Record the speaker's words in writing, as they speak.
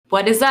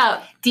What is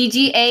up?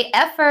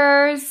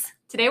 DGAFers.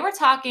 Today we're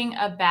talking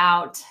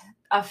about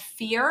a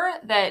fear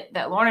that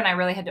Lauren and I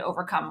really had to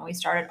overcome when we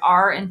started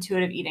our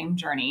intuitive eating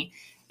journey.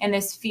 And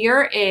this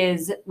fear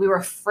is we were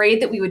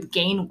afraid that we would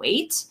gain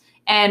weight,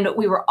 and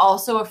we were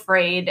also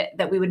afraid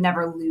that we would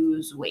never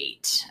lose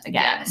weight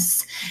again.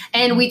 Yes.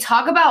 And we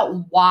talk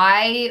about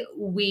why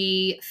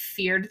we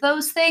feared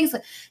those things.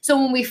 So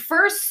when we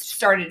first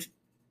started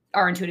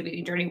our intuitive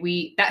eating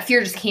journey, that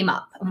fear just came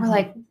up. And we're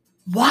like,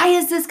 why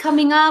is this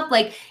coming up?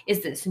 Like,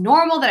 is this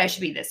normal that I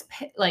should be this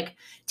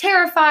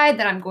terrified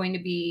that I'm going to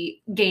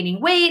be gaining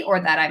weight or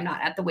that I'm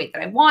not at the weight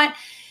that I want?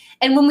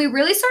 And when we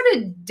really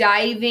started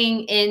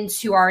diving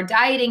into our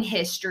dieting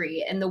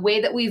history and the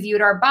way that we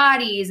viewed our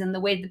bodies and the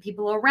way that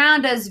people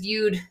around us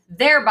viewed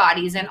their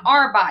bodies and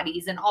our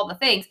bodies and all the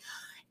things,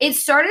 it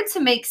started to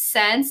make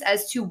sense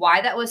as to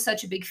why that was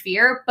such a big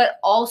fear, but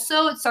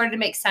also it started to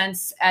make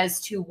sense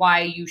as to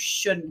why you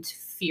shouldn't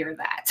fear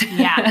that.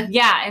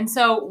 Yeah. And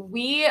so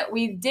we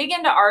dig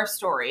into our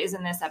stories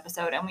in this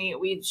episode, and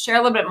we share a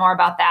little bit more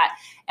about that.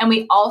 And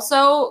we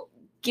also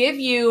give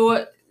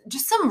you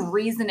just some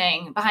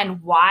reasoning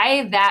behind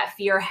why that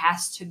fear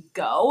has to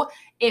go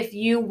if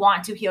you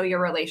want to heal your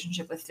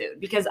relationship with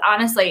food. Because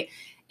honestly,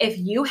 if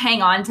you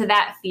hang on to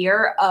that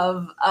fear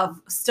of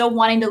still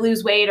wanting to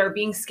lose weight or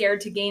being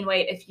scared to gain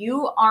weight, if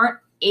you aren't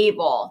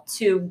able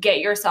to get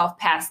yourself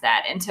past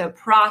that and to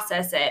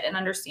process it and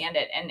understand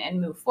it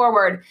and move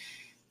forward,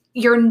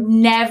 you're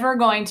never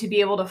going to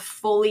be able to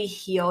fully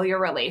heal your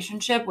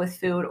relationship with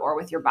food or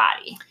with your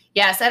body.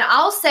 Yes. And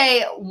I'll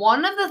say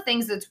one of the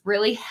things that's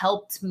really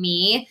helped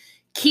me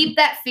keep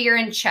that fear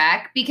in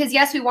check, because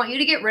yes, we want you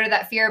to get rid of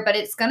that fear, but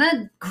it's going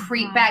to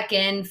creep back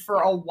in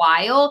for a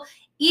while.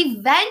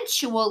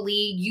 Eventually,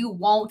 you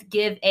won't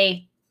give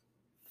a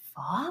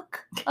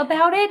fuck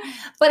about it.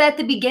 But at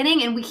the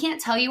beginning, and we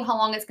can't tell you how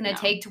long it's going to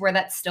take to where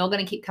that's still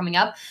going to keep coming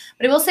up.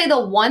 But I will say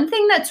the one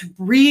thing that's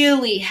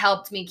really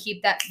helped me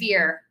keep that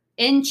fear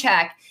in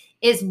check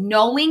is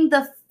knowing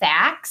the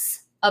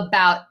facts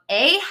about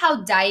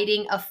how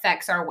dieting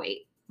affects our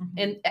weight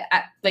and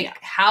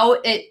how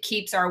it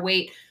keeps our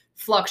weight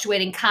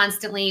fluctuating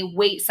constantly,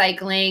 weight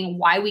cycling,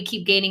 why we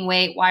keep gaining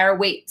weight, why our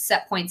weight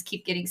set points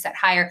keep getting set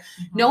higher.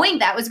 Knowing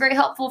that was very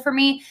helpful for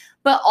me,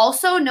 but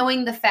also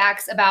knowing the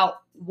facts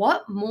about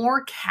what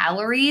more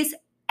calories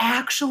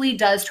actually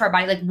does to our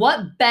body, like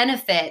what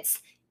benefits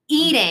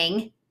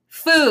eating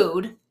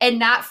food and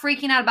not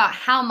freaking out about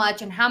how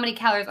much and how many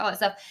calories, all that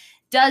stuff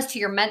does to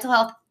your mental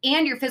health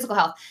and your physical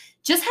health.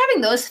 Just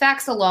having those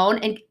facts alone,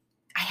 and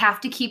I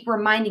have to keep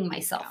reminding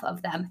myself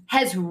of them,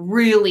 has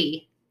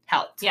really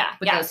helped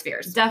with those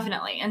fears.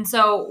 Definitely. And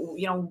so,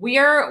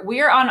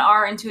 we're on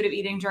our intuitive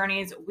eating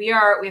journeys. We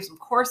have some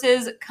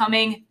courses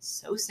coming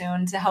so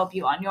soon to help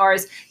you on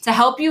yours, to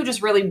help you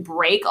just really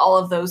break all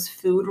of those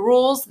food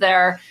rules that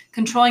are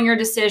controlling your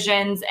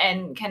decisions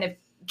and kind of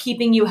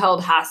keeping you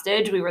held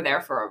hostage. We were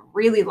there for a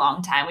really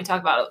long time. We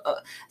talk about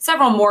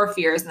several more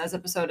fears in this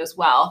episode as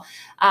well.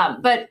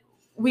 But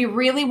we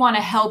really want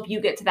to help you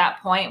get to that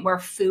point where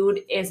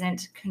food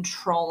isn't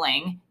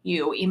controlling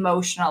you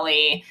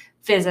emotionally,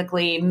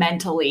 physically,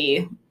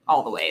 mentally,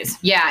 all the ways.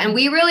 Yeah. And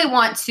we really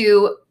want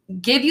to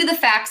give you the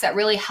facts that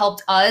really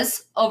helped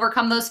us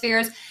overcome those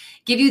fears,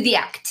 give you the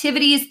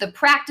activities, the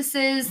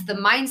practices, the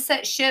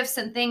mindset shifts,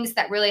 and things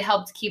that really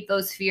helped keep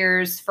those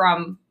fears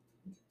from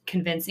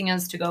convincing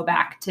us to go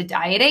back to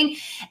dieting.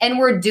 And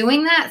we're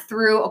doing that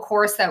through a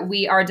course that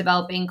we are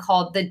developing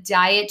called the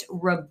Diet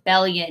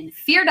Rebellion.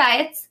 Fear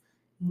diets,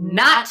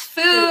 not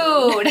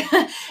food.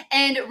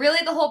 And really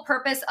the whole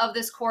purpose of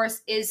this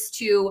course is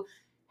to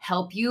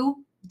help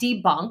you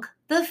debunk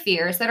the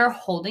fears that are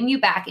holding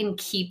you back and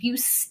keep you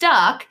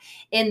stuck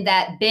in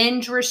that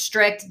binge,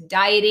 restrict,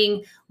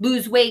 dieting,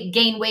 lose weight,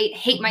 gain weight,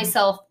 hate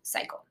myself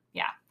cycle.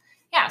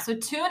 Yeah. So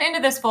tune into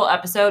this full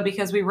episode,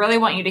 because we really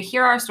want you to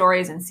hear our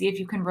stories and see if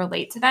you can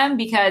relate to them.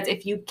 Because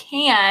if you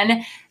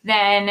can,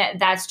 then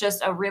that's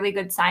just a really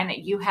good sign that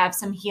you have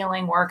some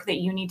healing work that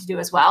you need to do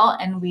as well.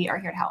 And we are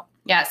here to help.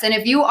 Yes. And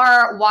if you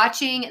are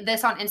watching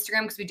this on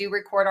Instagram, because we do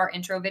record our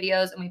intro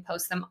videos and we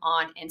post them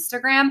on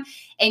Instagram,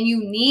 and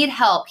you need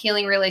help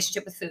healing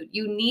relationship with food,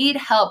 you need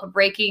help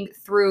breaking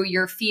through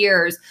your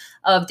fears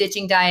of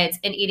ditching diets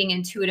and eating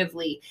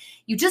intuitively,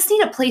 you just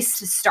need a place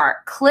to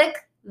start.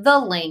 Click the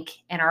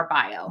link in our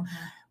bio.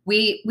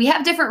 We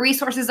have different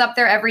resources up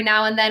there every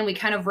now and then. We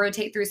kind of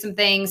rotate through some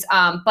things.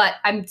 But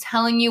I'm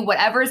telling you,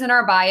 whatever's in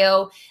our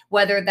bio,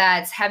 whether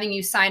that's having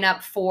you sign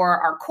up for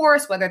our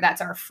course, whether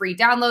that's our free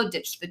download,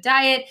 Ditch the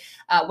Diet,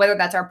 whether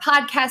that's our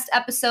podcast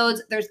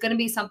episodes, there's going to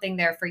be something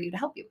there for you to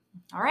help you.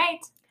 All right,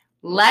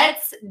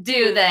 let's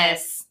do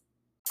this.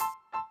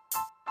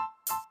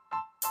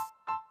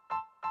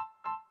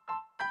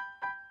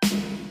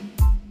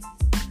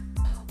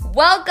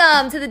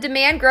 Welcome to the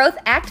Demand Growth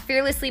Act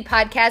Fearlessly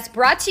podcast,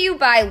 brought to you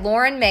by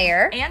Lauren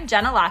Mayer and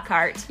Jenna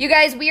Lockhart. You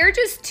guys, we are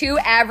just two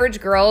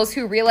average girls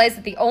who realized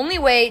that the only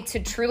way to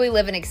truly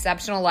live an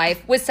exceptional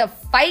life was to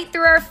fight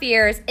through our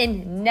fears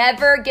and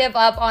never give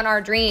up on our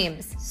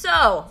dreams.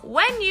 So,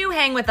 when you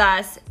hang with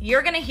us,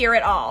 you're going to hear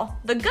it all.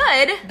 The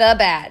good, the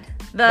bad,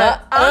 the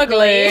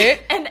ugly,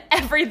 and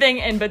everything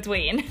in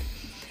between.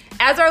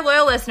 As our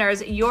loyal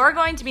listeners, you're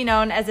going to be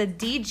known as a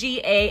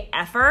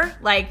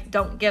DGAFer, like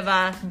don't give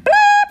a bleep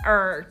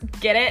or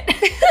get it.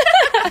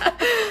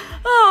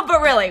 Oh,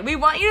 but really, we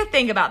want you to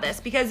think about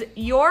this because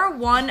you're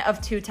one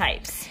of two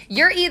types.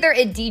 You're either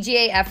a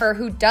DGAFer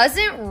who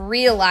doesn't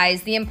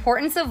realize the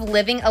importance of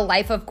living a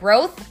life of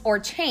growth or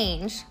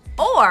change,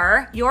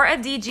 or you're a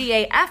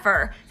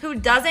DGAFer who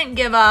doesn't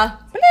give a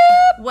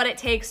bleep what it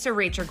takes to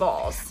reach your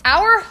goals.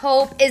 Our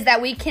hope is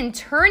that we can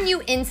turn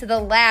you into the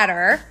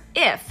latter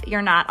if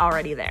you're not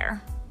already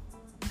there.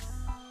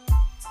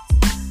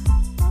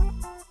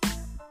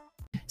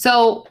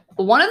 So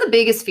one of the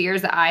biggest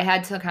fears that I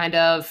had to kind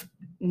of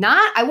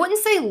I wouldn't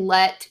say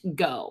let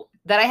go,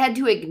 that I had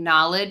to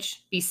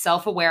acknowledge, be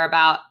self-aware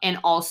about, and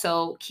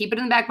also keep it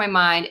in the back of my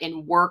mind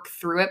and work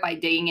through it by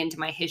digging into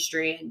my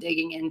history and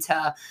digging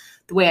into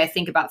the way I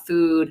think about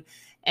food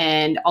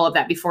and all of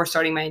that before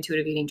starting my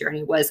intuitive eating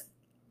journey was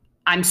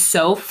I'm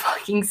so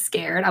fucking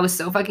scared. I was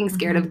so fucking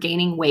scared of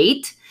gaining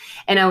weight.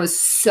 And I was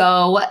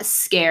so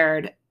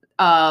scared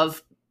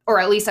of,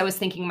 or at least I was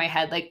thinking in my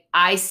head, like,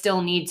 I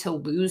still need to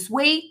lose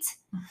weight.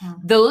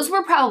 Those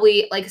were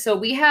probably like, so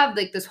we have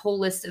like this whole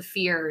list of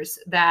fears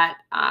that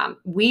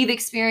we've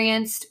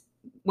experienced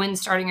when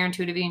starting our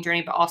intuitive eating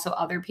journey, but also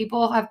other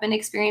people have been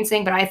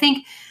experiencing. But I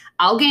think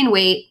I'll gain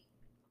weight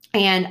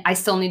and I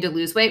still need to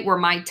lose weight were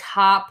my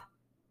top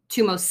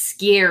two most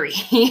scary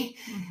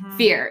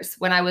fears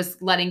when I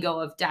was letting go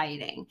of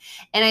dieting.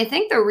 And I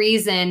think the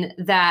reason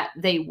that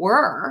they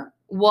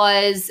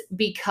was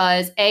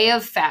because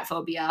of fat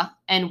phobia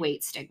and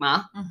weight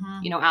stigma,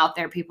 out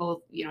there,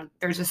 people,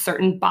 there's a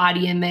certain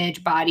body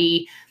image,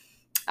 body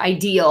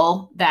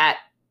ideal that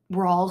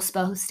we're all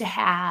supposed to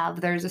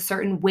have. There's a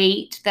certain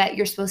weight that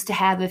you're supposed to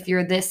have if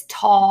you're this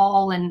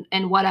tall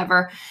and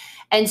whatever.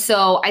 And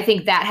so I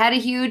think that had a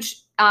huge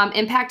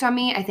impact on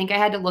me. I think I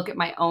had to look at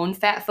my own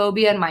fat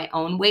phobia and my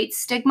own weight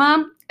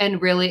stigma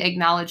and really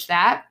acknowledge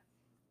that.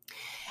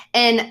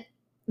 And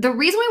the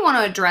reason we want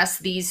to address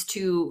these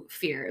two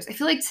fears, I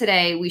feel like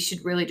today we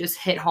should really just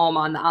hit home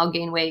on the I'll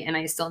gain weight and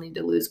I still need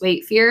to lose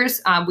weight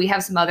fears. We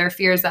have some other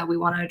fears that we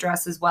want to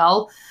address as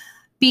well,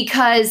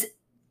 because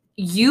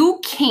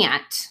you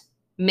can't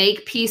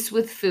make peace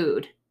with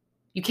food.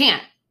 You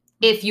can't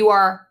if you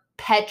are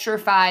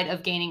petrified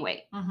of gaining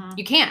weight.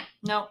 You can't.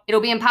 No.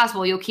 It'll be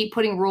impossible. You'll keep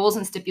putting rules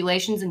and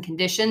stipulations and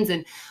conditions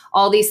and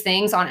all these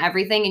things on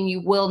everything and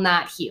you will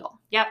not heal.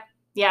 Yep.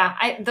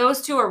 Yeah.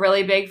 Those two are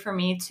really big for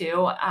me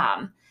too.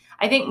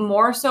 I think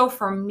more so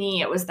for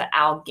me, it was the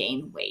I'll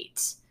gain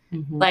weight.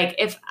 Like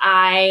if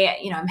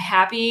I'm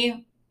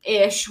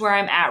happy-ish where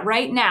I'm at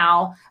right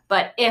now,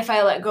 but if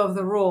I let go of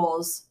the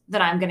rules,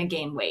 then I'm going to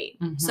gain weight.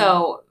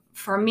 So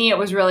for me, it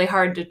was really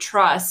hard to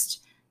trust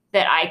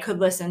that I could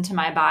listen to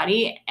my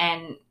body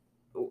and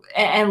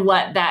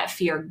let that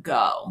fear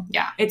go.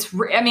 Yeah.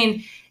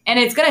 And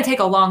it's going to take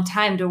a long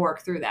time to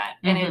work through that.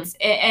 And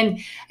and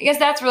I guess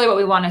that's really what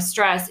we want to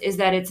stress is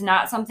that it's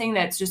not something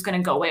that's just going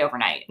to go away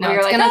overnight. No,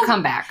 it's going to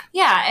come back.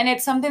 Yeah. And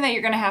it's something that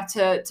you're going to have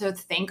to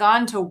think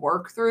on, to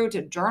work through,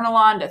 to journal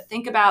on, to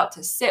think about,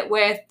 to sit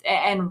with,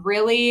 and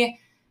really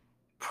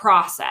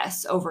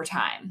process over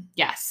time.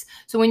 Yes.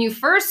 So when you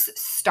first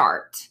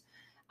start,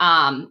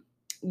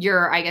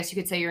 I guess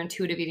you could say your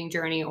intuitive eating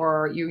journey,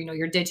 or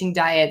you're ditching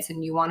diets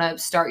and you want to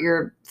start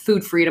your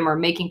food freedom or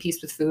making peace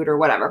with food or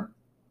whatever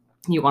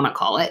you want to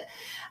call it.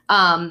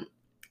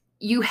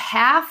 You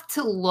have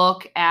to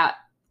look at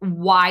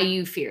why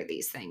you fear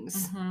these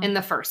things in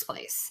the first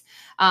place.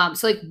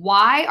 So like,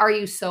 why are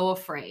you so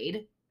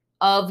afraid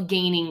of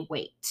gaining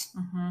weight?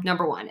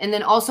 Number one. And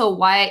then also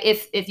why,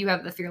 if you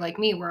have the fear like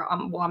me, where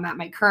I'm at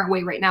my current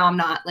weight right now, I'm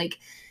not like,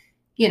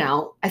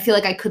 I feel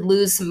like I could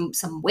lose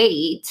some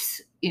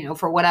weight,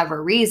 for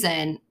whatever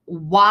reason.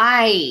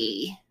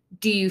 Why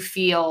do you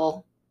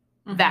feel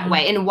that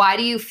way? And why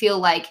do you feel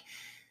like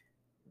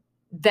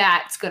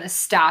that's going to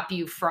stop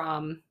you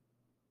from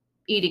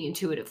eating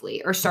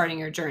intuitively or starting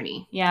your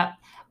journey? Yeah.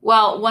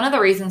 Well, one of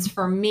the reasons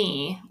for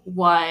me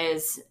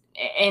was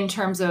in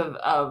terms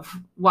of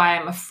why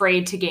I'm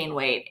afraid to gain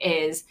weight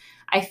is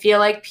I feel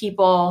like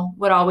people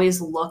would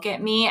always look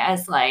at me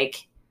as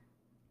like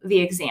the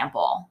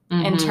example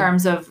in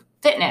terms of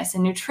fitness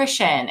and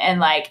nutrition and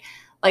like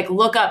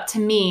look up to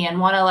me and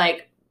want to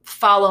like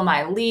follow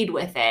my lead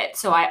with it.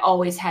 So I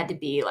always had to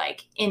be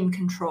like in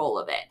control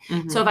of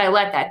it. So if I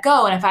let that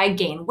go and if I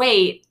gain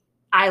weight,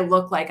 I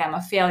look like I'm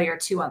a failure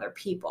to other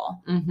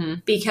people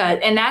and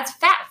that's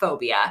fat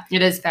phobia.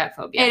 It is fat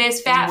phobia. It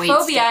is fat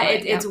phobia.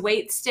 It's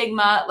weight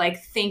stigma,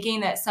 like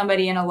thinking that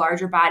somebody in a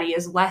larger body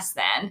is less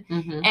than.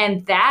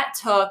 And that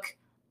took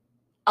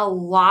a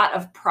lot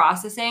of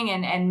processing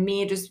and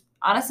me just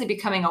honestly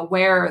becoming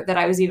aware that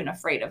I was even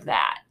afraid of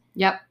that.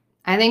 Yep.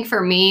 I think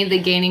for me, the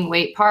gaining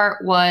weight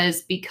part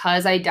was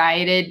because I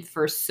dieted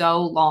for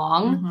so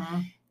long. Mm-hmm.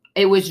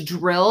 It was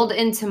drilled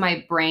into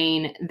my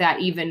brain that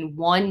even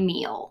one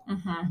meal,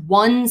 Mm-hmm.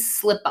 one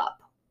slip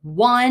up,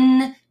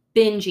 one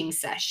binging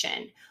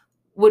session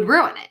would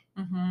ruin it.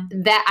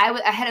 Mm-hmm. That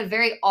I had a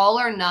very all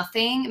or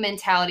nothing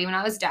mentality when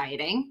I was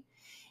dieting.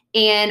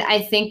 And I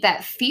think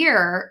that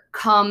fear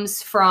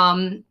comes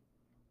from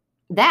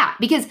that,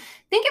 because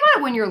think about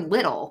it when you're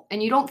little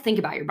and you don't think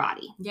about your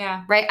body.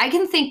 Yeah. Right. I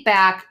can think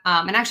back.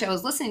 And actually I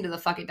was listening to the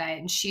Fuck It Diet,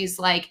 and she's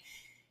like,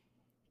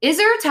 is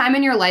there a time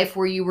in your life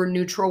where you were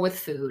neutral with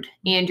food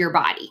and your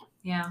body?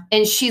 Yeah.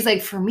 And she's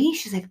like, for me,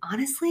 she's like,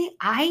 honestly,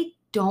 I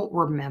don't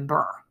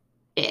remember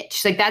it.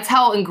 She's like, that's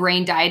how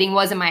ingrained dieting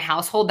was in my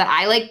household, that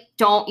I like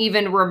don't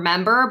even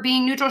remember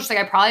being neutral. She's like,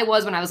 I probably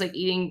was when I was like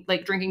eating,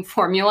 like drinking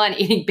formula and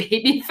eating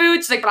baby food.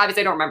 She's like, but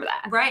obviously I don't remember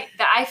that. Right.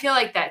 I feel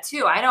like that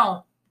too.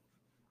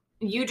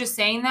 You just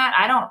saying that,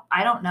 I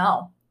don't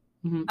know.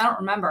 Mm-hmm. I don't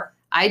remember.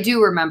 I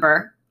do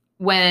remember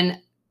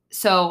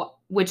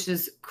which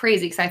is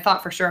crazy because I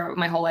thought for sure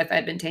my whole life I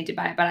had been tainted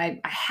by it, but I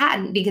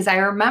hadn't, because I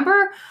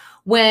remember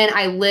when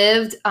I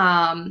lived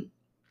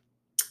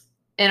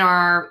in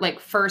our like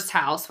first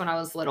house when I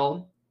was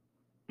little,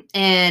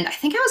 and I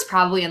think I was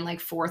probably in like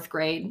 4th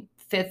grade,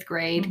 5th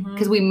grade,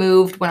 because we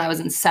moved when I was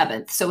in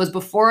 7th. So it was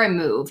before I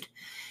moved.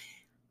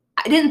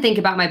 I didn't think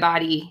about my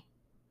body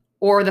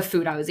or the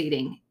food I was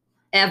eating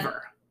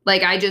ever.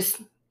 Like I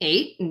just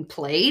ate and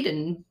played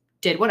and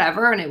did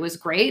whatever, and it was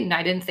great. And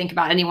I didn't think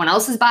about anyone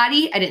else's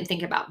body. I didn't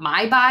think about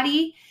my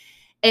body.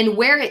 And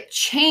where it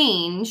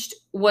changed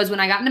was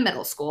when I got into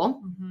middle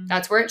school. Mm-hmm.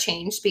 That's where it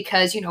changed,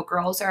 because,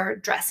 girls are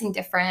dressing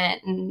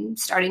different and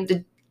starting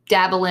to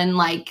dabble in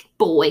like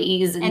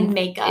boys and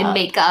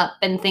makeup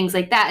and things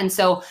like that. And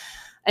so,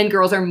 and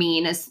girls are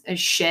mean as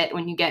shit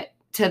when you get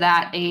to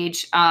that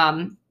age.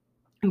 And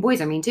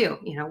boys are mean too,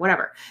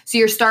 whatever. So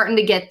you're starting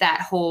to get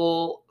that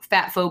whole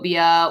fat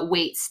phobia,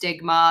 weight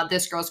stigma,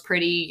 this girl's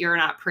pretty, you're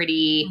not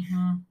pretty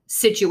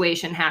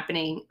situation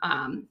happening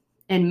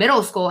in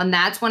middle school. And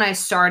that's when I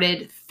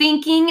started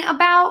thinking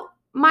about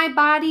my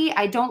body.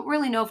 I don't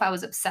really know if I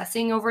was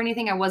obsessing over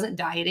anything. I wasn't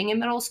dieting in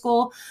middle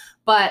school,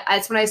 but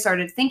that's when I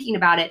started thinking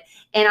about it.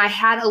 And I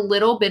had a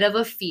little bit of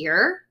a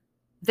fear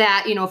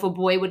that, if a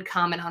boy would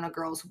comment on a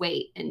girl's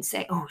weight and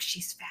say, oh,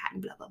 she's fat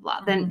and blah, blah,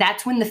 blah, then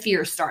that's when the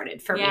fear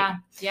started for me.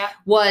 Yeah.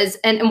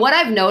 And what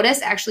I've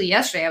noticed actually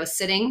yesterday, I was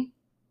sitting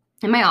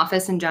in my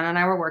office and Jenna and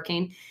I were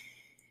working,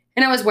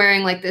 and I was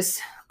wearing like this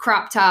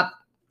crop top,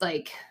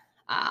 like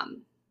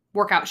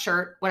workout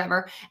shirt,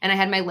 whatever. And I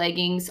had my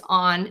leggings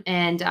on,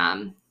 and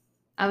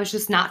I was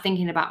just not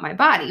thinking about my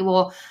body.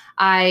 Well,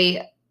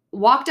 I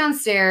walked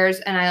downstairs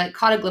and I like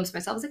caught a glimpse of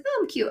myself. I was like, oh,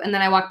 I'm cute. And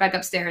then I walked back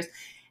upstairs.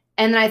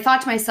 And then I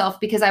thought to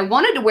myself, because I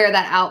wanted to wear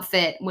that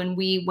outfit when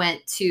we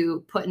went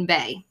to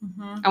Put-in-Bay.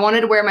 I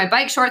wanted to wear my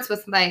bike shorts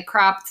with my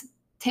cropped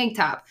tank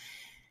top.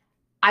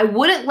 I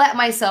wouldn't let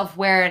myself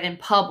wear it in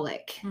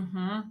public.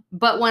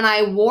 But when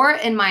I wore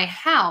it in my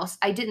house,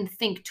 I didn't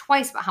think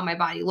twice about how my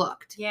body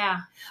looked.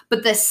 Yeah.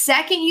 But the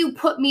second you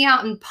put me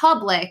out in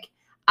public,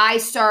 I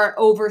start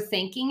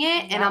overthinking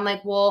it. And I'm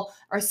like, well,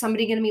 are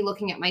somebody going to be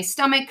looking at my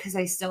stomach? Because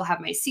I still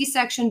have my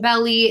C-section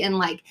belly, and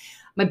like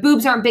my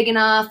boobs aren't big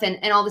enough and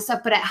all this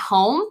stuff. But at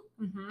home,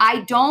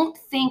 I don't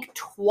think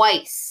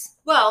twice.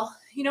 Well,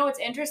 what's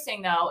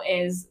interesting though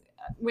is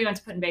we went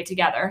to Put-in-Bay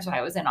together. So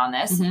I was in on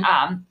this.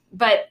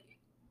 But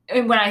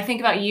when I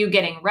think about you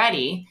getting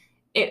ready,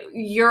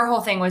 your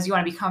whole thing was you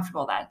want to be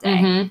comfortable that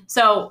day.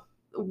 So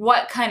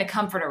what kind of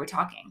comfort are we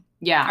talking?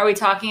 Yeah. Are we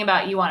talking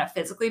about you want to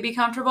physically be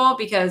comfortable?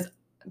 Because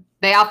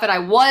the outfit I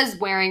was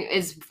wearing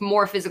is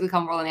more physically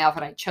comfortable than the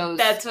outfit I chose.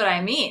 That's what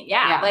I mean.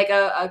 Yeah. Like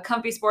a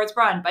comfy sports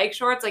bra and bike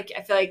shorts. Like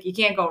I feel like you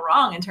can't go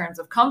wrong in terms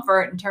of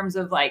comfort, in terms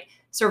of like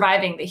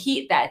surviving the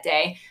heat that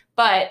day.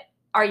 But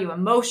are you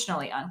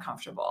emotionally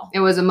uncomfortable? It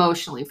was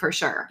emotionally, for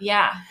sure.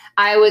 Yeah.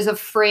 I was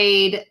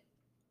afraid.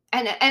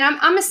 And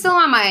I'm still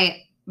on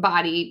my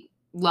body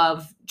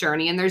love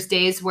journey, and there's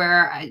days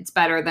where it's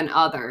better than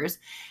others.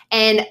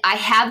 And I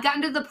have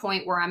gotten to the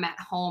point where I'm at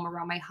home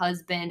around my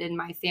husband and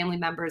my family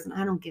members, and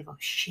I don't give a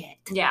shit.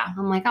 Yeah.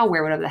 I'm like, I'll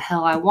wear whatever the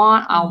hell I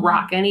want. I'll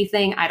rock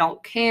anything. I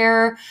don't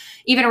care.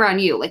 Even around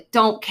you, like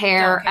don't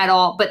care at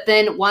all. But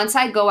then once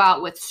I go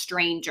out with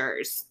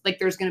strangers, like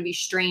there's going to be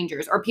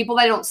strangers or people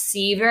that I don't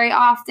see very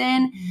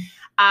often,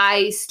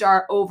 I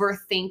start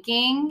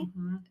overthinking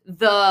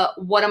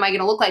what am I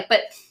going to look like?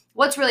 But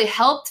what's really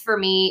helped for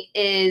me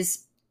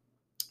is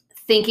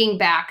thinking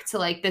back to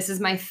like, this is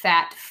my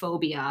fat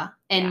phobia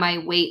and my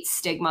weight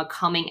stigma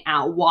coming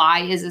out.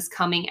 Why is this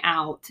coming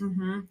out?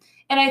 And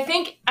I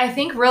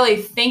think really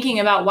thinking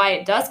about why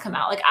it does come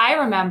out. Like I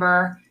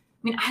remember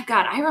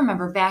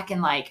back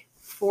in like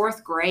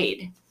 4th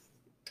grade,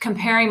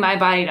 comparing my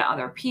body to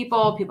other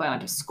people I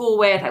went to school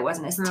with. I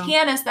wasn't as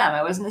tan as them.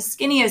 I wasn't as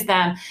skinny as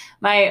them.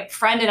 My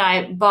friend and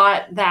I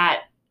bought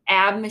that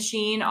ab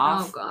machine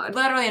off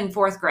literally in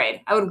 4th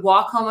grade. I would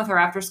walk home with her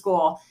after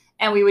school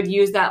and we would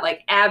use that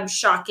like ab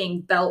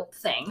shocking belt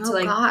thing to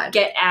like God.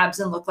 get abs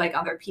and look like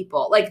other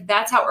people. Like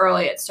that's how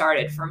early it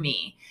started for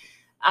me.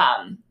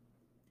 And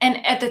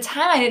at the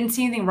time I didn't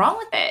see anything wrong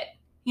with it,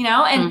 you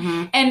know,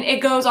 and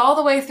it goes all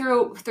the way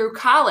through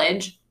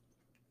college.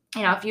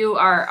 You know, if you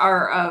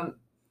are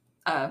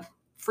a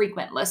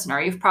frequent listener,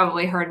 you've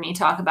probably heard me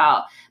talk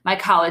about my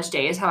college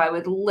days, how I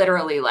would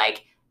literally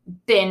like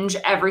binge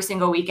every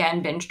single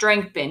weekend, binge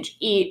drink, binge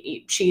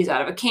eat cheese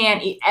out of a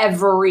can, eat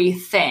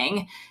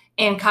everything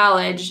in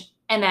college.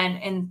 And then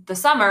in the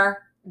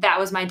summer, that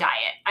was my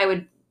diet. I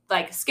would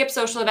like skip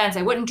social events.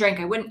 I wouldn't drink.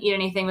 I wouldn't eat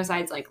anything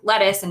besides like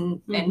lettuce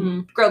and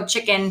grilled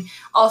chicken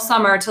all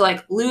summer to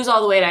like lose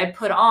all the weight I'd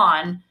put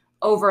on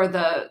over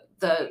the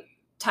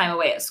time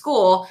away at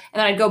school. And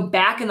then I'd go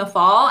back in the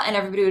fall and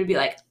everybody would be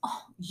like,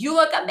 oh, you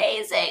look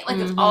amazing. Like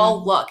it's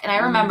all look. And I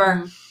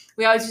remember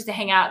we always used to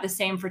hang out at the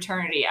same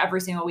fraternity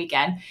every single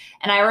weekend.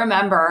 And I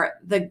remember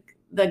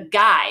the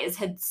guys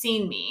had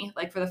seen me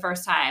like for the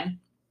first time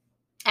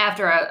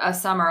after a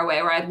summer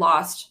away where I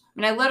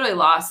literally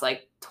lost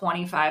like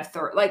 25,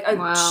 30, like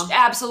a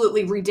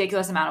absolutely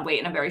ridiculous amount of weight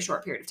in a very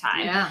short period of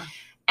time. Yeah.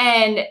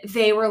 And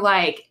they were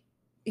like,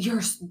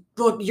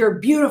 you're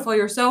beautiful.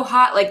 You're so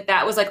hot. Like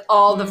that was like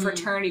all the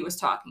fraternity was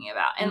talking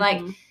about. And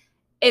like,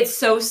 it's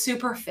so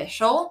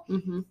superficial,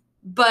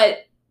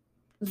 but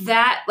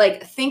that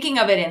like thinking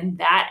of it in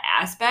that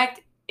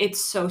aspect,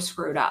 it's so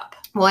screwed up.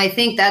 Well, I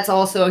think that's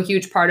also a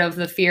huge part of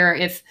the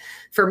fear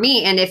for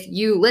me, and if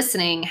you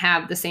listening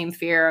have the same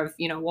fear of,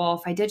 you know, well,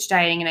 if I ditch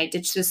dieting and I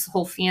ditch this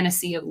whole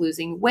fantasy of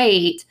losing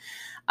weight,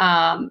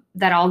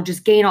 that I'll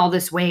just gain all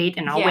this weight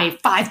and I'll weigh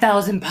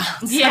 5,000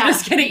 pounds. Yeah. I'm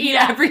just going to eat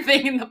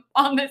everything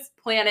on this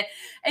planet.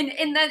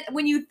 And then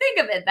when you think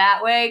of it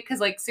that way, cause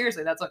like,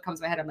 seriously, that's what comes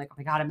to my head. I'm like, oh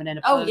my God, I'm going to end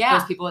up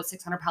those people at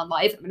 600 pound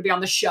life. I'm going to be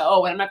on the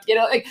show and I'm going to have to get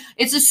it. Like,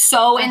 it's just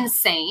so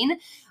insane.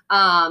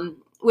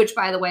 Which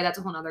by the way, that's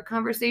a whole nother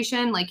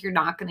conversation. Like you're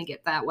not going to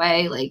get that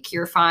way. Like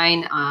you're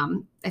fine.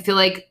 I feel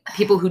like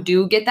people who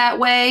do get that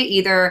way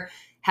either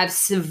have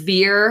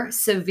severe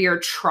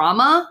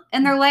trauma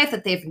in their life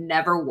that they've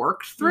never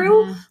worked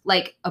through,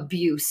 like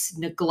abuse,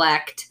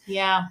 neglect,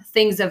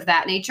 things of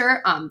that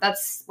nature.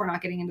 We're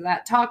not getting into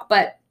that talk,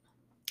 but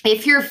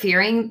if you're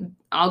fearing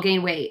I'll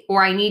gain weight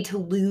or I need to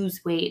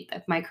lose weight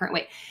at my current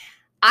weight,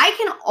 I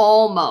can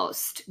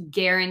almost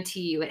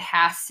guarantee you it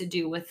has to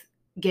do with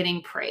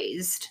getting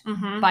praised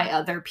by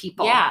other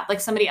people. Yeah, like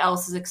somebody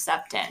else's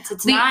acceptance.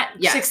 It's not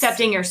just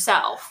accepting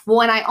yourself.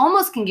 Well, and I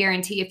almost can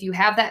guarantee if you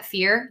have that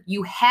fear,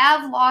 you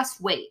have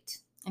lost weight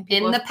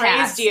in the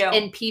past.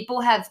 And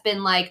people have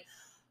been like,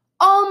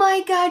 oh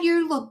my God,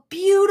 you look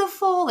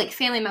beautiful. Like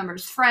family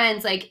members,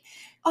 friends, like,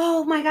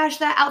 oh my gosh,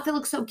 that outfit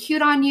looks so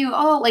cute on you.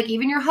 Oh, like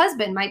even your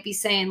husband might be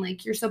saying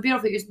like, you're so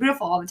beautiful. You're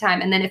beautiful all the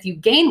time. And then if you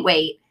gain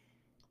weight,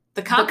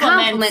 the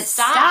compliments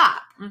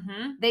stop.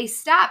 They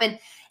stop.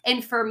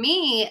 And for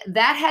me,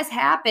 that has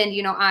happened,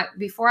 you know,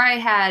 before I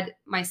had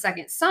my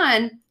second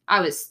son,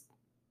 I was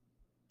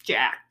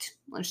jacked.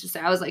 Let's just say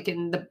I was like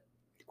in the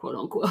quote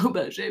unquote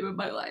best shape of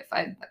my life.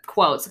 I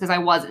quotes because I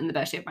wasn't in the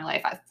best shape of my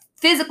life.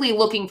 Physically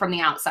looking from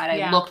the outside,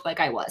 I looked like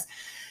I was.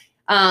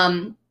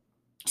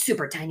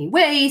 Super tiny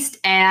waist,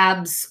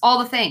 abs, all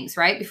the things,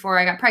 right? Before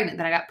I got pregnant.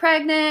 Then I got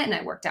pregnant and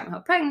I worked out my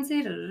whole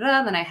pregnancy.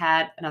 Then I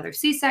had another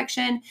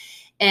C-section.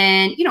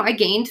 And, you know, I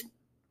gained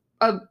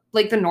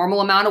like the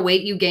normal amount of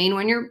weight you gain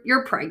when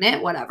you're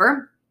pregnant,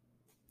 whatever.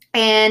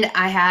 And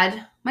I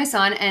had my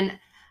son and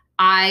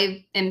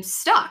I am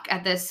stuck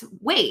at this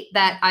weight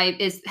that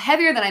is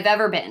heavier than I've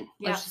ever been.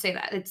 Let's just say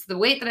that. It's the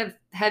weight that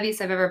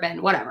heaviest I've ever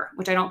been, whatever,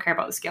 which I don't care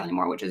about the scale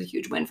anymore, which is a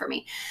huge win for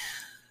me.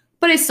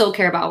 But I still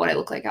care about what I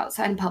look like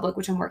outside in public,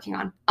 which I'm working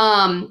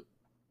on.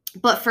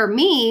 But for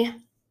me,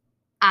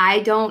 I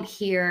don't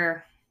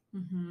hear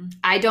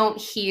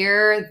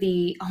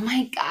the, oh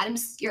my God,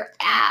 your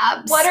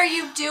abs. What are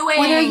you doing?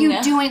 What are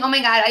you doing? Oh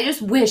my God, I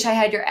just wish I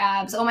had your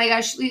abs. Oh my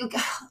gosh,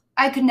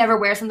 I could never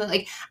wear something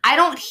like, I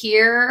don't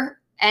hear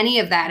any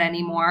of that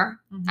anymore.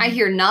 I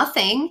hear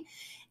nothing.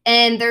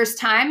 And there's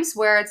times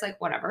where it's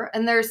like, whatever.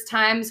 And there's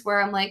times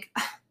where I'm like,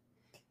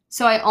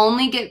 so I'm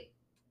only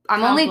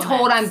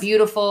told I'm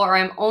beautiful or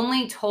I'm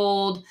only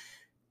told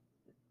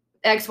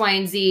X, Y,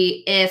 and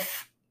Z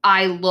if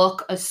I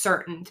look a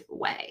certain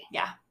way.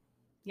 Yeah.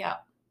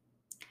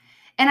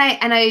 And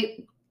I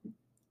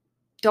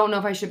don't know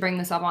if I should bring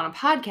this up on a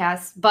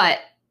podcast, but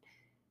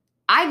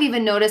I've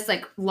even noticed,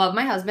 like, love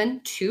my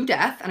husband to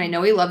death. And I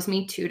know he loves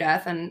me to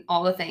death and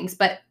all the things,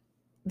 but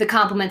the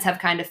compliments have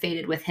kind of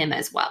faded with him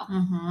as well.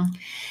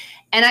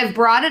 And I've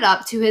brought it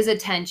up to his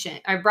attention.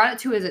 I've brought it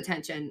to his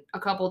attention a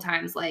couple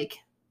times. Like,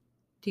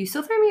 do you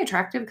still find me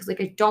attractive? Because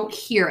like, I don't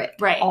hear it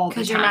all the time.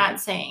 Because you're not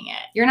saying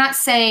it. You're not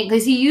saying,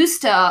 because he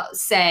used to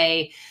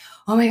say,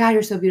 oh my God,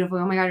 you're so beautiful.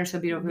 Oh my God, you're so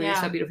beautiful. You're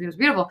so beautiful. You're so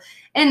beautiful.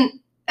 And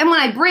when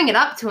I bring it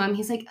up to him,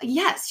 he's like,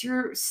 yes,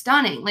 you're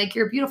stunning. Like,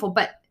 you're beautiful.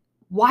 But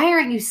why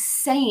aren't you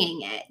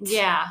saying it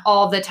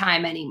all the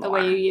time anymore? The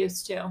way you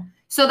used to.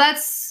 So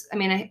that's, I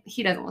mean,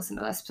 he doesn't listen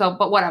to this, so,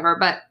 but whatever.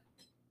 But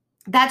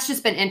that's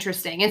just been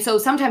interesting. And so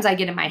sometimes I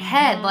get in my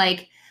head,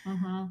 like,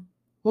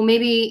 well,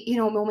 maybe,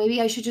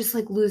 maybe I should just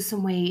like lose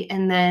some weight.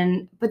 And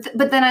then, but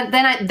then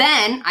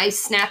I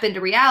snap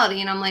into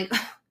reality and I'm like,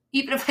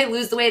 even if I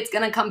lose the weight, it's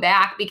going to come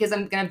back because I'm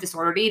going to have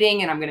disordered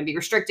eating and I'm going to be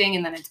restricting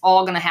and then it's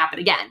all going to happen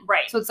again.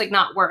 Right. So it's like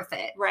not worth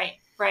it. Right.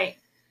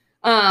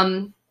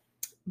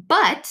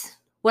 But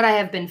what I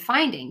have been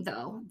finding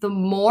though, the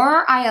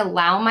more I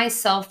allow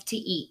myself to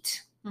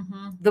eat,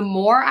 the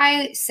more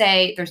I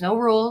say there's no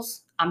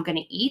rules, I'm going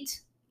to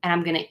eat and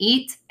I'm going to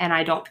eat and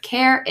I don't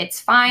care.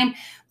 It's fine.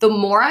 The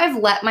more I've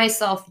let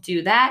myself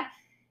do that,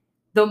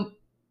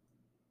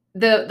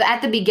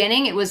 at the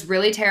beginning, it was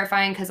really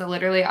terrifying because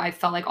I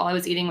felt like all I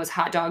was eating was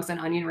hot dogs and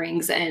onion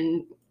rings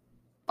and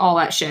all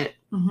that shit.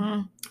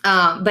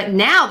 But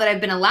now that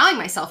I've been allowing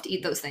myself to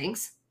eat those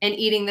things and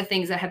eating the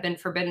things that have been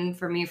forbidden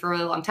for me for a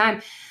really long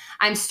time,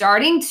 I'm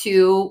starting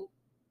to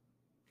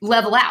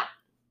level out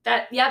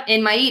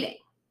in my eating.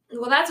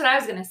 Well, that's what I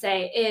was going to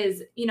say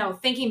is,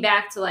 thinking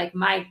back to like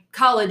my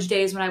college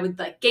days when I would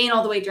like gain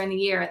all the weight during the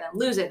year and then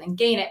lose it and then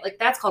gain it, like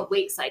that's called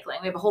weight cycling.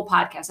 We have a whole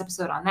podcast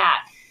episode on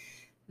that.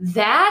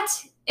 That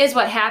is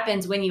what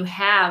happens when you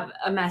have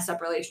a messed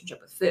up relationship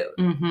with food.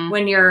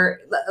 When you're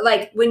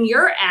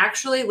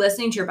actually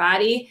listening to your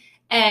body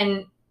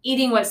and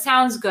eating what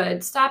sounds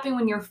good, stopping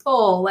when you're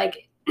full,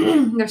 like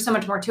there's so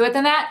much more to it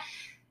than that.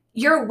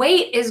 Your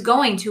weight is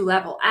going to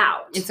level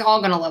out. It's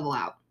all going to level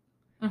out.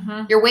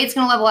 Your weight's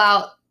going to level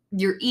out.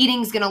 Your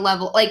eating's going to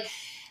level. Like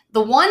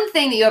the one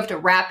thing that you have to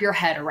wrap your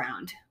head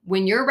around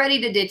when you're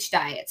ready to ditch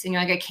diets and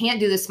you're like, I can't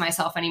do this to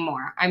myself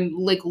anymore. I'm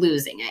like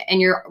losing it.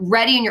 And you're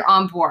ready and you're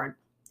on board.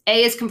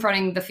 A is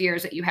confronting the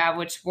fears that you have,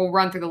 which we'll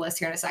run through the list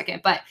here in a second.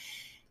 But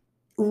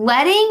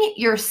letting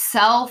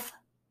yourself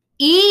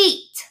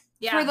eat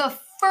for the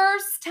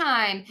first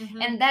time.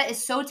 And that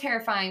is so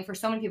terrifying for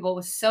so many people. It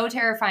was so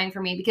terrifying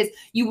for me because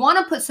you want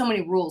to put so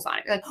many rules on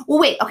it. You're like, well,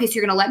 wait, okay, so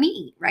you're going to let me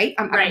eat, right?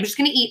 I'm just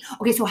going to eat.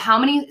 Okay, so how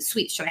many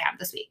sweets should I have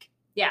this week?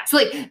 Yeah. So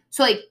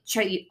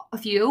should I eat a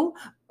few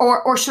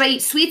or should I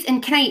eat sweets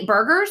and can I eat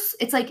burgers?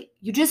 It's like,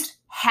 you just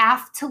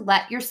have to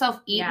let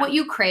yourself eat what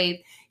you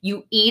crave.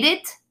 You eat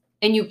it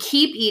and you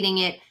keep eating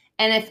it.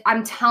 And if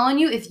I'm telling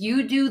you, if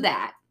you do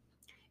that,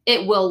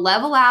 it will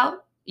level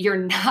out. You're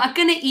not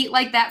going to eat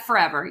like that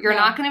forever. You're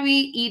not going to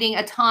be eating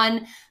a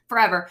ton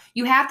forever.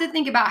 You have to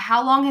think about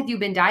how long have you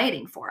been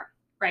dieting for?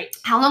 Right.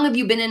 How long have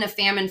you been in a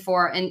famine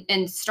for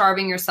and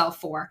starving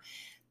yourself for?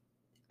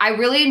 I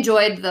really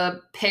enjoyed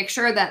the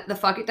picture that the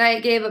Fuck It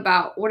Diet gave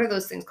about, what are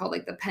those things called?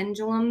 Like the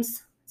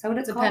pendulums? Is that what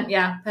it's called?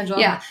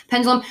 Pendulum. Yeah,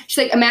 pendulum.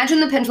 She's like, imagine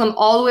the pendulum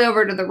all the way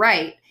over to the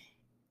right.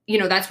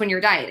 That's when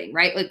you're dieting,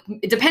 right? Like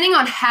depending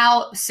on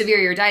how severe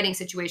your dieting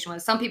situation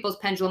was, some people's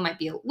pendulum might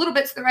be a little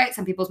bit to the right.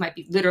 Some people's might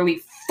be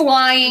literally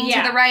flying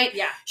to the right.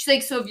 Yeah. She's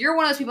like, so if you're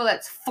one of those people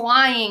that's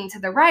flying to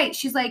the right,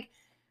 she's like,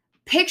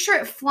 picture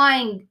it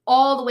flying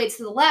all the way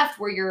to the left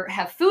where you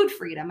have food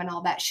freedom and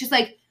all that. She's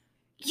like,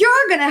 you're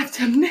gonna have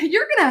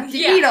to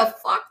eat a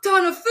fuck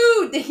ton of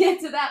food to get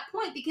to that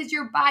point because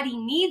your body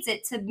needs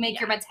it to make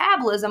your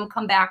metabolism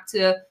come back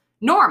to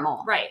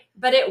normal. Right.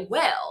 But it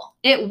will.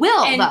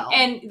 Though.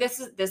 And this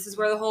is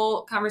where the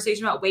whole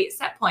conversation about weight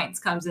set points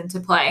comes into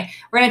play.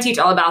 We're going to teach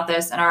all about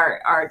this in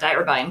our Diet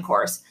Rebellion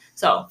course.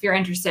 So if you're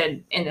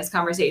interested in this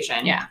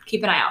conversation,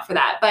 keep an eye out for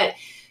that. But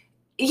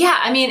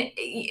I mean,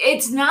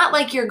 it's not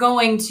like you're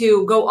going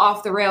to go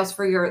off the rails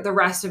for the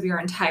rest of your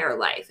entire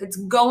life. It's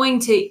going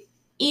to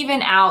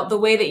even out the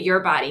way that your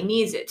body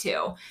needs it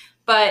to.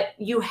 But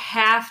you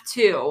have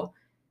to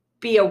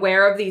be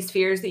aware of these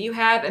fears that you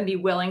have and be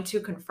willing to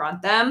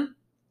confront them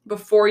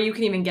before you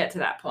can even get to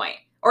that point.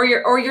 Or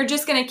you're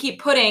just going to keep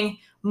putting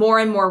more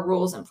and more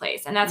rules in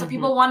place. And that's what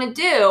people want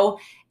to do.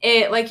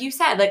 It, like you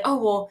said, like,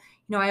 oh, well,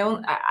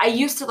 I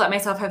used to let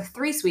myself have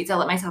 3 sweets. I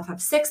let myself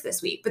have 6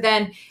 this week. But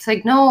then it's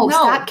like, no,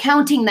 stop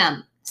counting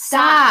them.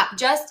 Stop.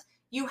 Just,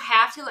 you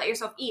have to let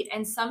yourself eat.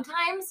 And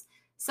sometimes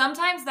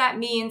that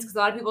means, because a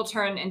lot of people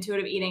turn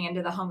intuitive eating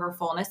into the hunger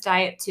fullness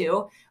diet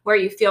too, where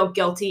you feel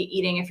guilty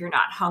eating if you're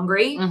not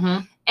hungry.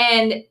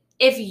 And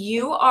if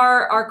you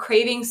are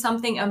craving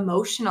something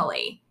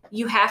emotionally,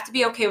 you have to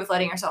be okay with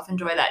letting yourself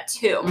enjoy that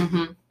too.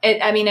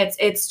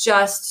 It's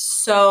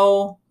just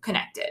so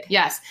connected.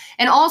 Yes.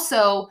 And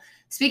also,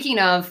 speaking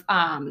of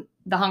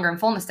the hunger and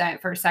fullness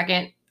diet for a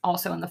second,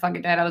 also in the Fuck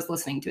It Diet I was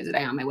listening to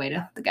today on my way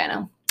to the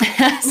gyno.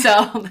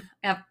 So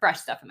I have fresh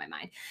stuff in my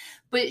mind.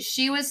 But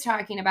she was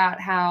talking about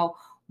how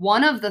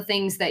one of the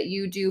things that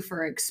you do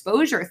for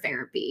exposure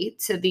therapy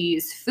to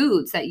these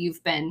foods that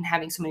you've been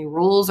having so many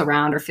rules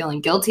around or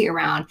feeling guilty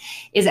around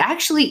is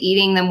actually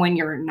eating them when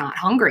you're not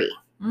hungry.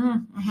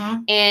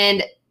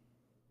 And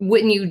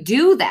when you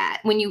do that,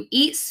 when you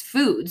eat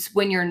foods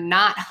when you're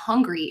not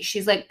hungry,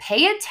 she's like,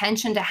 pay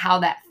attention to how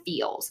that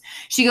feels.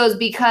 She goes,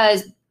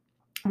 because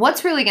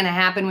what's really going to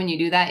happen when you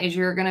do that is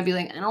you're going to be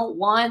like, I don't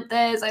want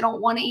this. I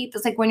don't want to eat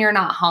this. Like when you're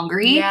not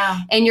hungry.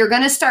 Yeah. And you're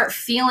going to start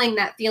feeling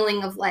that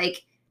feeling of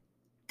like,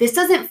 this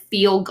doesn't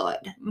feel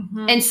good.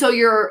 And so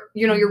you're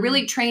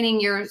really training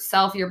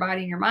yourself, your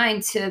body, and your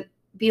mind to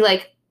be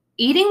like,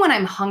 eating when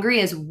I'm hungry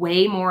is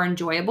way more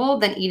enjoyable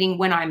than eating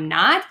when I'm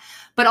not.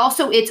 but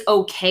also it's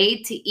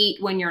okay to eat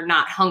when you're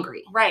not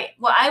hungry. Right.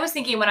 Well, I was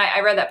thinking when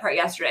I read that part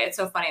yesterday, it's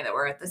so funny that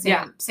we're at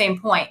the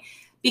same point,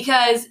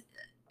 because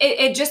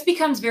it just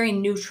becomes very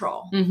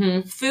neutral.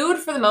 Mm-hmm. Food,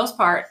 for the most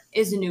part,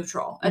 is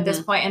neutral at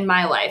this point in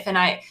my life. And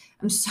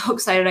I'm so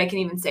excited I can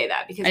even say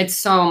that, because it's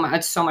so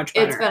much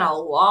better. It's been a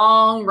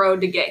long road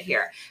to get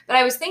here. But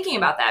I was thinking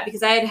about that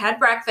because I had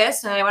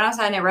breakfast and I went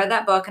outside and I read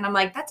that book, and I'm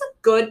like, that's a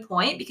good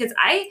point, because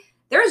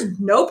there is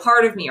no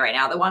part of me right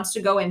now that wants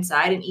to go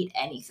inside and eat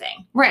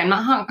anything. Right. I'm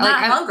not hungry.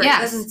 Not hungry. Yes.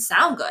 It doesn't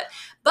sound good.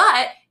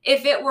 But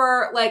if it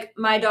were like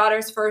my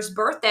daughter's first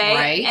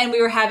birthday and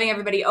we were having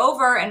everybody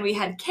over and we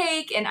had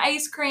cake and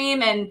ice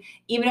cream, and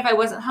even if I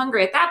wasn't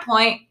hungry at that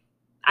point,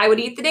 I would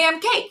eat the damn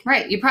cake.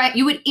 Right.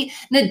 You would eat.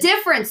 The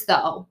difference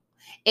though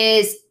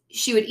is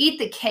she would eat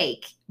the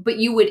cake, but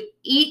you would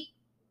eat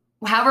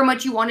however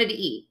much you wanted to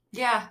eat.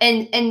 Yeah.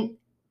 And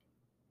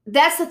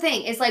that's the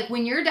thing. It's like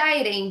when you're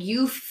dieting,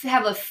 you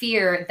have a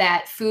fear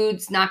that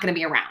food's not going to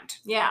be around.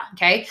 Yeah.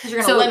 Okay. Because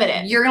you're going to limit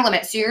it. You're going to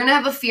limit it. So you're going to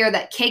have a fear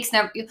that cake's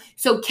never.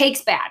 So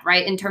cake's bad,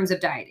 right? In terms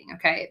of dieting.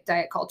 Okay.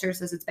 Diet culture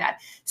says it's bad.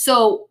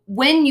 So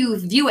when you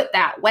view it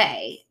that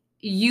way,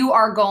 you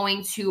are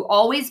going to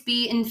always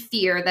be in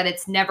fear that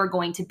it's never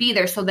going to be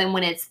there. So then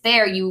when it's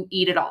there, you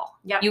eat it all.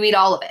 Yeah. You eat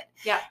all of it.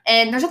 Yeah.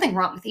 And there's nothing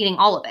wrong with eating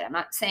all of it. I'm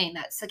not saying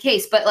that's the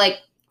case. But like,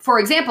 for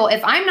example,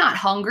 if I'm not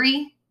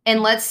hungry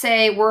and let's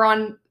say we're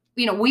on,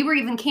 we were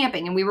even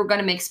camping and we were going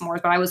to make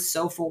s'mores, but I was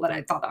so full that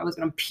I thought that I was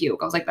going to puke.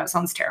 I was like, that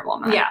sounds terrible.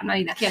 I'm not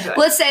eating that. Can't do it.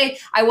 Let's say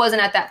I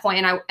wasn't at that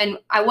point and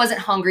I wasn't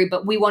hungry,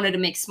 but we wanted to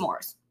make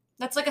s'mores.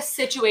 That's like a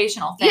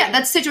situational thing. Yeah,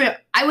 that's situational.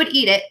 I would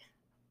eat it.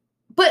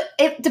 But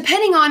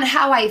depending on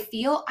how I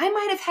feel, I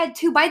might have had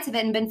 2 bites of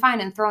it and been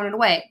fine and thrown it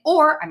away.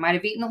 Or I might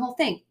have eaten the whole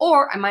thing.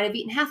 Or I might have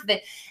eaten half of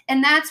it.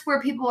 And that's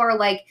where people are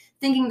like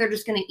thinking they're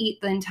just going to eat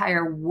the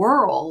entire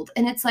world.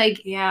 And it's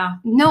like,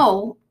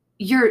 no,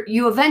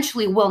 you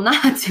eventually will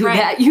not do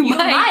that. You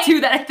might do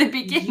that at the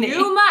beginning.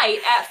 You might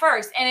at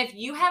first. And if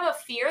you have a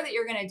fear that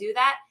you're going to do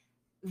that,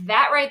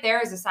 that right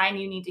there is a sign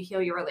you need to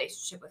heal your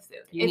relationship with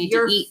food. You if need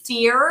your to eat.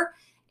 fear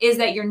is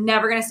that you're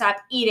never going to stop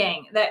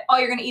eating, that all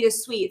you're going to eat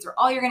is sweets, or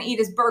all you're going to eat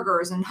is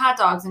burgers and hot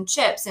dogs and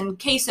chips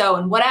and queso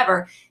and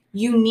whatever,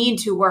 you need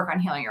to work on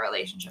healing your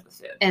relationship with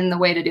food. And the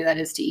way to do that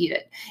is to eat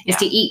it,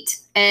 to eat.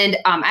 And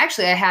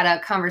actually, I had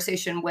a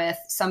conversation with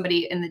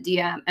somebody in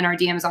our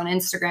DMs on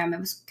Instagram. It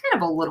was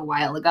kind of a little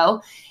while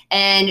ago.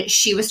 And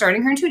she was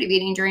starting her intuitive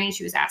eating journey. And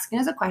she was asking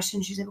us a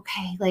question. She's like,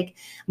 okay, like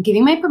I'm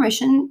giving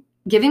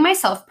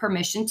myself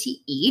permission to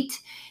eat.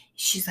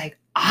 She's like,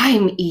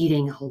 I'm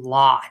eating a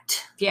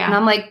lot. Yeah. And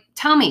I'm like,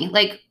 tell me,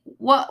 like,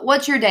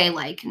 what's your day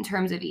like in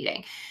terms of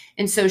eating?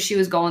 And so she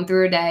was going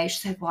through her day.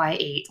 She's like, well, I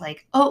ate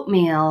like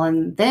oatmeal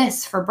and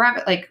this for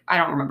breakfast. Like, I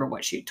don't remember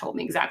what she told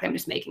me exactly. I'm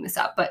just making this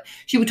up. But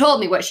she told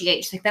me what she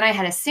ate. She's like, then I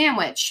had a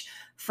sandwich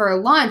for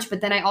lunch,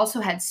 but then I also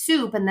had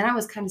soup. And then I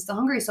was kind of still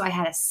hungry. So I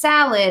had a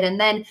salad. And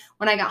then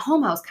when I got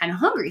home, I was kind of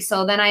hungry.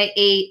 So then I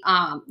ate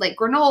like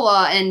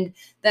granola. And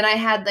then I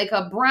had like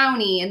a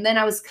brownie. And then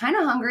I was kind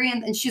of hungry.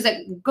 And she's like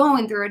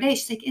going through her day.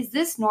 She's like, is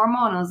this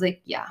normal? And I was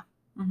like, yeah.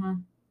 Mm-hmm.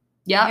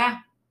 Yeah.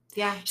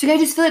 Yeah. She's like, I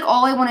just feel like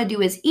all I want to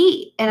do is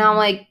eat. And I'm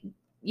like,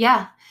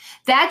 yeah,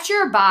 that's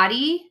your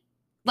body.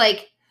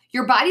 Like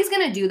your body's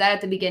going to do that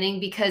at the beginning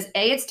because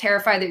it's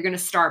terrified that you're going to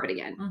starve it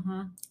again.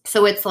 Mm-hmm.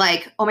 So it's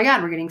like, oh my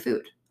God, we're getting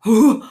food.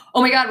 Oh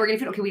my God, we're getting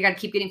food. Okay. We got to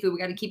keep getting food. We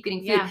got to keep getting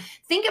food. Yeah.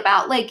 Think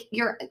about like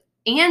your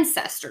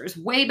ancestors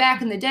way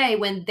back in the day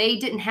when they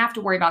didn't have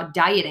to worry about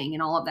dieting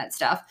and all of that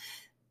stuff.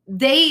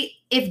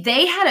 If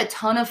they had a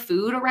ton of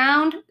food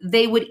around,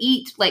 they would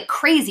eat like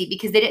crazy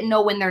because they didn't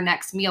know when their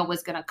next meal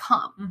was going to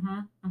come. Mm-hmm.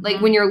 Mm-hmm.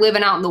 Like when you're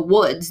living out in the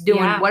woods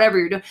doing whatever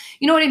you're doing,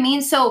 you know what I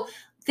mean? So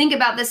think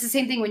about this, the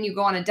same thing when you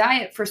go on a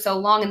diet for so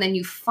long and then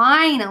you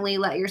finally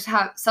let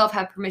yourself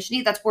have permission to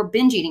eat. That's where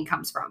binge eating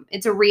comes from.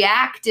 It's a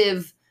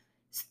reactive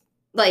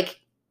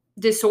like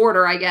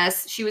disorder, I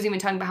guess. She was even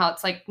talking about how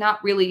it's like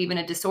not really even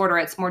a disorder.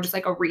 It's more just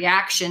like a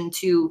reaction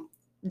to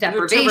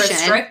deprivation. To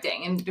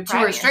restricting and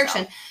depriving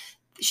restriction. Yourself.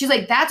 She's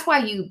like, that's why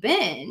you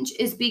binge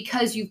is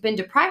because you've been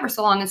deprived for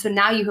so long. And so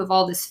now you have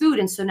all this food.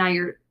 And so now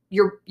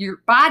your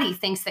body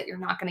thinks that you're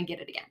not going to get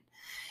it again.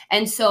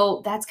 And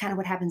so that's kind of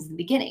what happens in the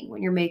beginning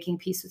when you're making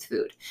peace with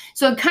food.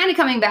 So kind of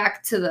coming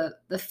back to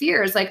the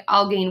fears, like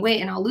I'll gain weight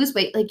and I'll lose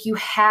weight. Like you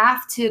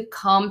have to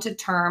come to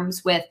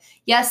terms with,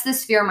 yes,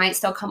 this fear might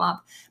still come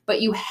up,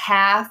 but you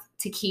have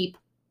to keep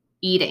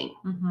eating.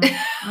 Mm-hmm.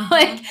 Mm-hmm.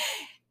 Like,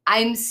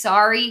 I'm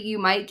sorry, you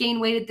might gain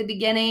weight at the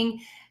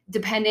beginning,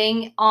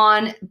 depending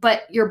on,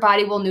 but your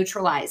body will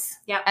neutralize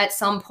at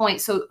some point.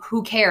 So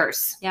who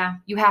cares? Yeah.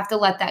 You have to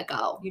let that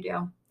go. You do.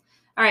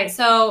 All right.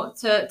 So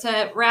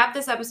to wrap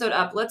this episode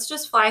up, let's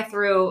just fly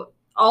through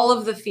all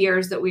of the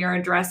fears that we are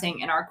addressing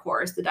in our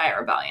course, the Diet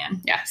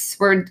Rebellion. Yes.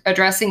 We're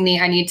addressing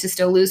I need to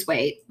still lose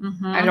weight.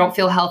 Mm-hmm. I don't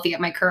feel healthy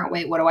at my current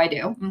weight. What do I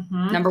do?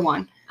 Mm-hmm. Number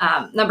 1.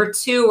 Number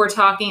 2, we're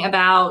talking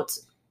about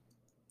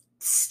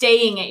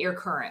staying at your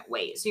current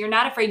weight. So you're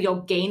not afraid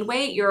you'll gain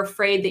weight. You're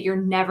afraid that you're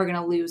never going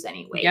to lose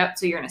any weight. Yep.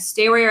 So you're going to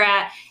stay where you're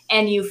at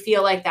and you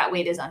feel like that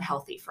weight is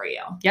unhealthy for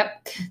you.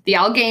 Yep. The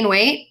I'll gain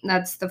weight.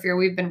 That's the fear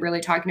we've been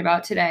really talking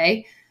about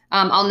today.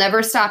 I'll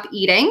never stop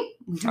eating.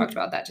 We talked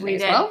about that today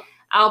as well.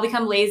 I'll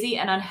become lazy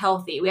and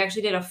unhealthy. We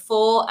actually did a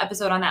full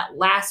episode on that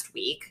last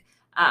week,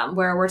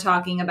 where we're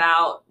talking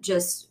about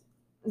just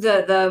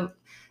the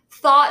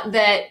thought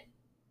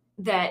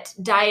that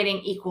dieting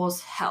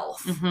equals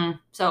health. Mm-hmm.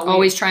 So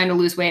always trying to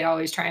lose weight,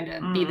 always trying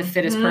to be the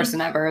fittest person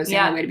ever is the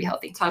only way to be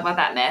healthy. Talk about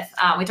that myth.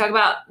 We talk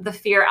about the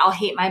fear I'll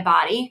hate my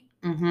body.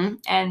 Mm-hmm.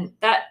 And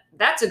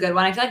that's a good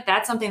one. I feel like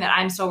that's something that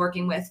I'm still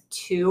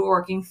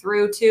working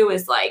through too,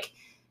 is like,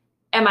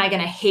 am I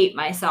going to hate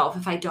myself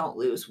if I don't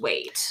lose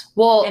weight?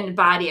 Well, and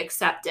body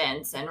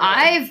acceptance. And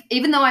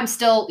even though I'm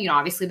still,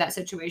 obviously that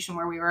situation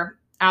where we were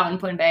out in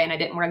Point Bay and I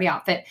didn't wear the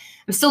outfit,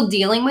 I'm still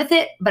dealing with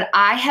it, but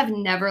I have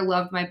never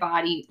loved my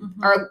body,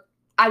 or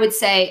I would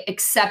say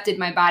accepted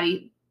my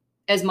body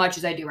as much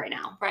as I do right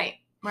now.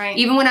 Right.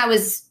 Even when I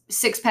was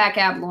 6-pack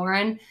ab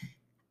Lauren,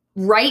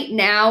 right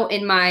now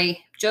in my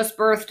just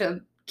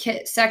birthed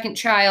second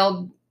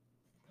child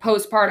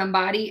postpartum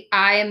body,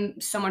 I am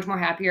so much more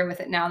happier with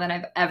it now than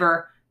I've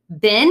ever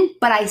been,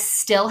 but I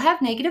still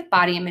have negative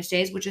body image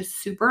days, which is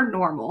super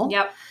normal.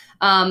 Yep.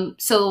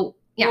 So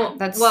yeah,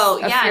 that's a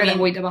fear that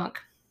we debunk.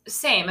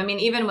 Same. I mean,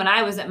 even when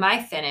I was at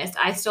my thinnest,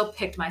 I still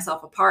picked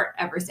myself apart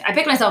I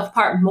picked myself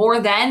apart more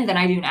then than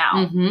I do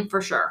now,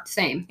 for sure.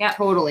 Same. Yeah,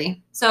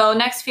 totally. So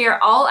next fear,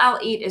 all I'll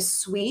eat is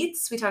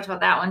sweets. We talked about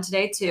that one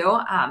today too.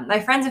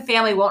 My friends and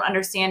family won't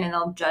understand and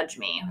they'll judge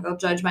me. They'll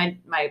judge my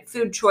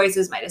food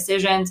choices, my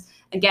decisions.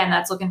 Again,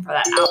 that's looking for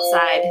that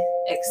outside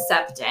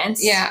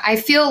acceptance. Yeah. I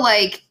feel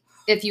like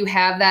if you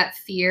have that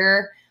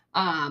fear,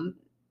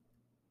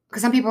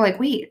 because some people are like,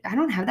 wait, I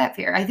don't have that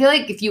fear. I feel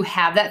like if you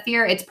have that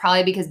fear, it's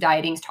probably because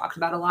dieting's talked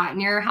about a lot in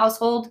your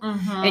household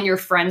and your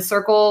friend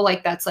circle.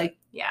 Like that's like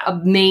a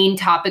main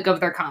topic of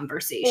their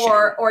conversation.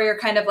 Or you're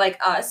kind of like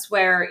us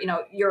where,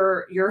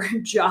 your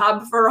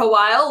job for a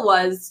while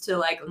was to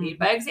like lead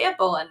by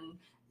example and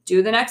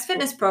do the next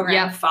fitness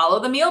program, follow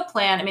the meal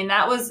plan. I mean,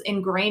 that was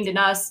ingrained in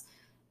us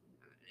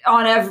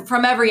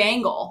from every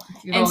angle.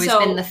 You've always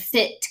been the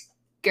fit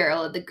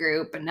girl of the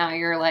group, and now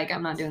you're like,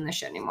 I'm not doing this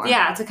shit anymore.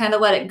 Yeah, to kind of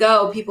let it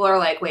go. People are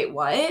like, wait,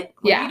 what are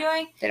you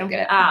doing? They don't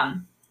get it.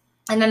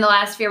 And then the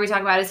last fear we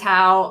talk about is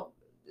how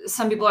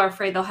some people are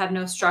afraid they'll have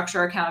no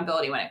structure or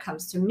accountability when it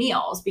comes to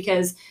meals,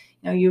 because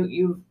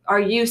you are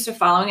used to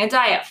following a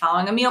diet,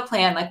 following a meal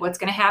plan. Like, what's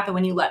going to happen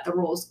when you let the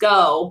rules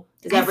go?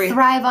 I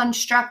thrive on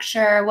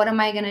structure. What am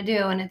I going to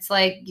do? And it's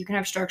like, you can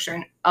have structure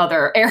in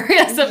other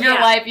areas of your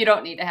life. You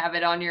don't need to have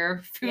it on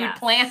your food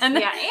plan.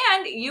 Yeah,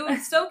 and you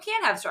still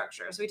can have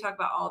structure. So we talk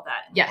about all of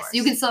that. Yes,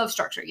 you can still have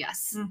structure.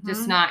 Yes,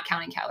 just not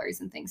counting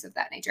calories and things of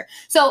that nature.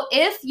 So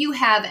if you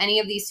have any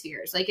of these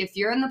fears, like if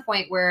you're in the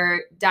point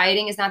where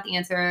dieting is not the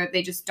answer,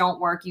 they just don't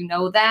work,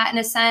 that in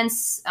a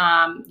sense,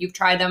 you've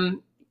tried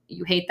them,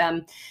 you hate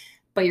them,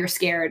 but you're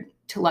scared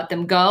to let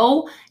them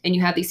go and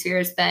you have these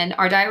fears, then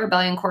our Diet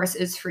Rebellion course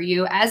is for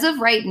you. As of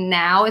right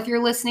now, if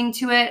you're listening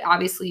to it,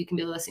 obviously you can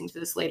be listening to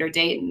this later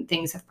date and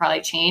things have probably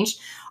changed.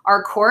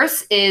 Our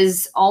course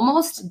is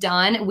almost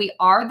done. We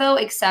are, though,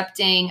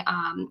 accepting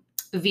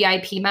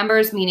VIP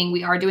members, meaning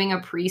we are doing a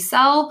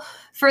pre-sale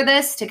for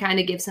this to kind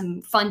of give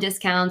some fun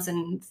discounts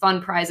and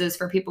fun prizes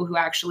for people who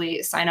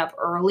actually sign up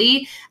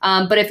early.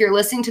 But if you're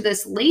listening to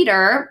this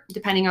later,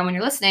 depending on when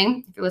you're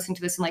listening, if you're listening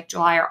to this in like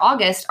July or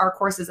August, our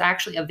course is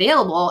actually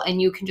available and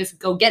you can just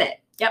go get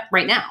it.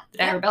 Right now, the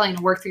Diet Rebellion,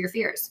 to work through your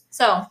fears.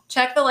 So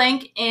check the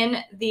link in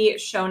the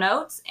show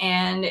notes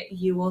and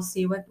you will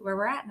see where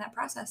we're at in that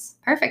process.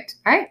 Perfect.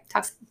 All right.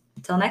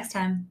 Till next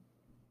time.